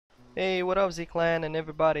Hey, what up Z-Clan and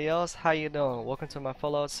everybody else, how you doing? Welcome to my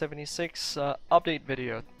Fallout 76 update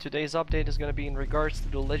video. Today's update is going to be in regards to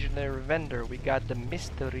the legendary vendor. We got the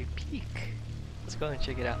Mystery Peak. Let's go and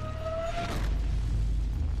check it out.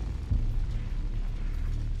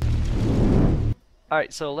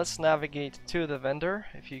 Alright, so let's navigate to the vendor.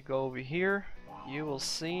 If you go over here, you will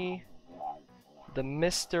see the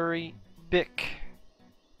Mystery Peak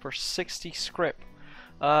for 60 script.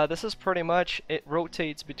 This is pretty much, it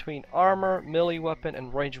rotates between armor, melee weapon,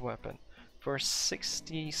 and range weapon for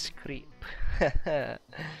 60 script.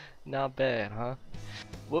 Not bad, huh?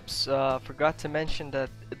 Whoops, forgot to mention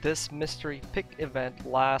that this mystery pick event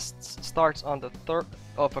starts on the 3rd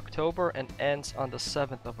of October and ends on the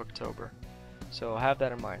 7th of October. So have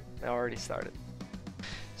that in mind. I already started.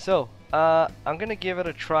 So, I'm gonna give it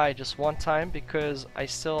a try just one time because I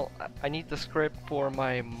need the script for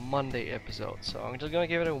my Monday episode. So I'm just gonna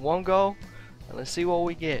give it one go and let's see what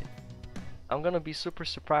we get. I'm gonna be super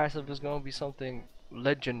surprised if it's gonna be something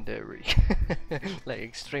legendary. Like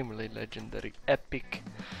extremely legendary, epic.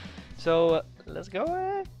 So let's go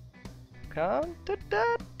ahead. Come to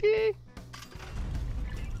daddy.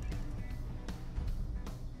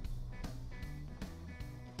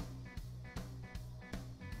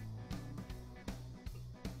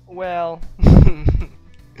 Well,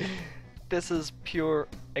 this is pure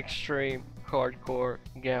extreme hardcore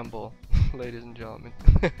gamble, ladies and gentlemen.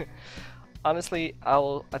 Honestly,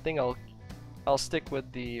 I think I'll stick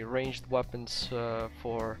with the ranged weapons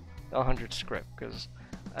for 100 script because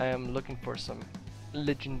I am looking for some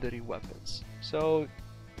legendary weapons. So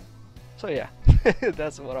yeah,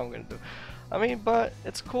 that's what I'm gonna do. I mean, but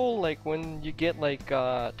it's cool like when you get like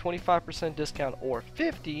 25% discount or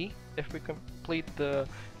 50 if we complete the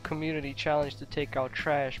community challenge to take out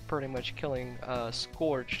trash, pretty much killing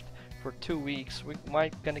Scorched for 2 weeks. We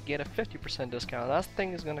might gonna get a 50% discount. That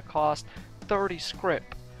thing is gonna cost 30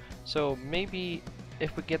 script. So maybe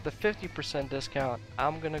if we get the 50% discount,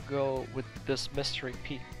 I'm gonna go with this mystery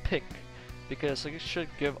pick because it should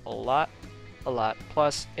give a lot.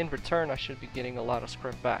 Plus, in return, I should be getting a lot of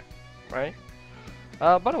script back, right?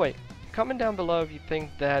 By the way, comment down below if you think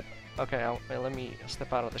that. Okay, let me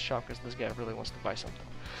step out of the shop because this guy really wants to buy something.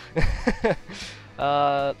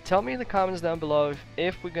 Tell me in the comments down below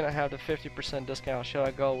if we're gonna have the 50% discount. Should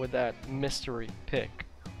I go with that mystery pick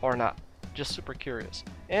or not? Just super curious.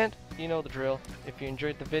 And you know the drill. If you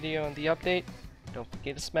enjoyed the video and the update, don't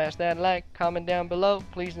forget to smash that like, comment down below.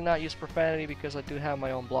 Please do not use profanity because I do have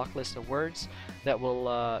my own block list of words that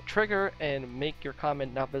will trigger and make your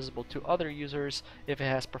comment not visible to other users if it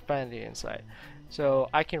has profanity inside. So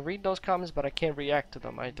I can read those comments, but I can't react to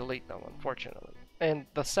them. I delete them, unfortunately. And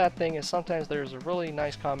the sad thing is sometimes there's a really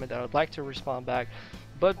nice comment that I'd like to respond back,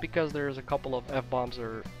 but because there's a couple of F-bombs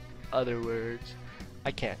or other words,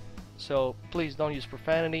 I can't. So please don't use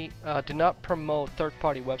profanity. Do not promote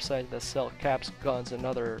third-party websites that sell caps, guns, and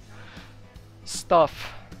other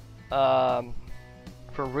stuff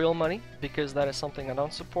for real money, because that is something I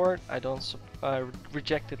don't support. I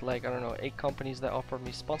rejected like, I don't know, 8 companies that offer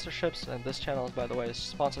me sponsorships, and this channel is, by the way, is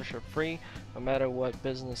sponsorship free. No matter what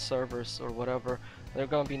business, service, or whatever, there are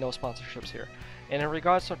gonna be no sponsorships here. And in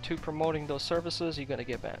regards to promoting those services, you're gonna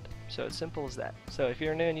get banned. So it's simple as that. So if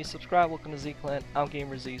you're new and you subscribe, welcome to Z-Clan. I'm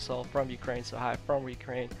Gamer Z-Soul from Ukraine, so hi from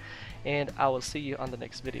Ukraine. And I will see you on the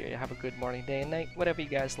next video. You have a good morning, day, and night, whatever you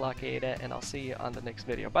guys lock it at, and I'll see you on the next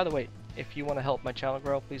video. By the way, if you want to help my channel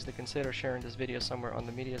grow, please do consider sharing this video somewhere on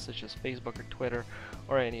the media, such as Facebook or Twitter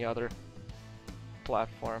or any other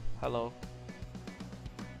platform. Hello?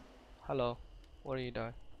 Hello? What are you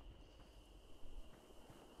doing?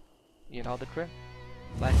 You know the drill?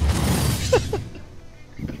 Bye.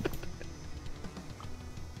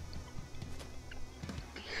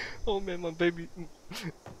 Oh man, my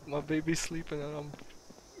baby's sleeping and I'm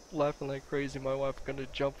laughing like crazy. My wife's gonna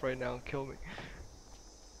jump right now and kill me.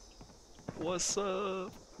 What's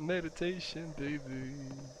up? Meditation, baby.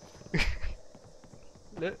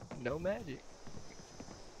 No magic.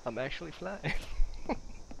 I'm actually flying.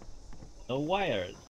 No wires.